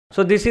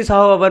So this is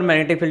how our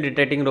magnetic field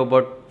detecting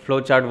robot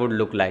flowchart would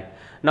look like.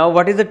 Now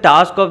what is the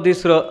task of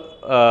this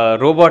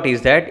robot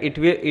is that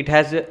it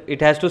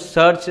has to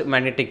search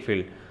magnetic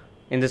field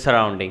in the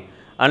surrounding.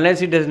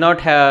 Unless it does not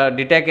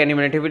detect any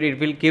magnetic field, it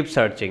will keep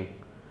searching.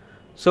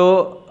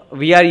 So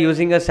we are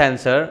using a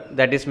sensor,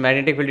 that is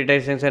magnetic field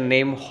detection sensor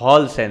named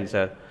Hall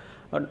sensor,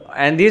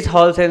 and this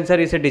Hall sensor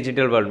is a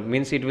digital bulb,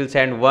 means it will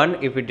send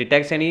 1 if it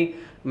detects any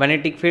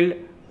magnetic field,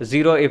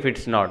 0 if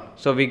it's not.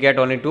 So we get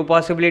only 2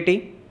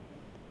 possibility.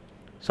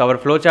 So our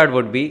flowchart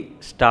would be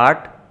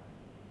start,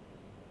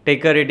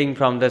 take a reading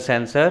from the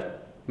sensor,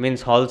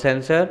 means Hall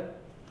sensor,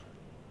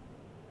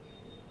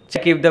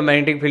 check if the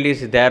magnetic field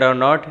is there or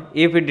not.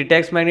 If it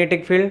detects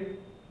magnetic field,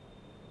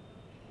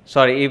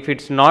 if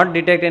it's not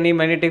detect any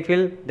magnetic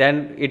field,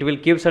 then it will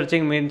keep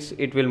searching, means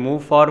it will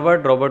move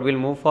forward, robot will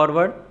move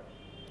forward.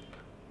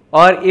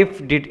 Or if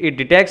it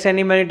detects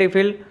any magnetic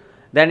field,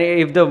 then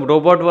if the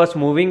robot was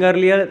moving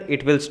earlier,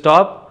 it will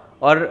stop,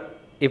 or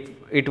if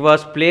it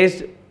was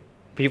placed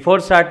before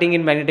starting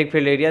in magnetic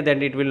field area,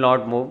 then it will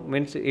not move,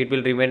 means it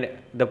will remain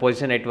the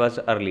position it was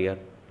earlier.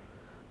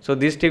 So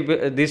this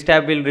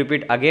step will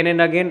repeat again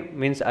and again,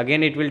 means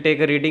again it will take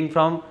a reading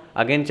from,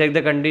 again check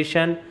the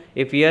condition,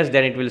 if yes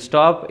then it will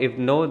stop, if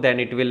no then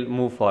it will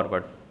move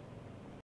forward.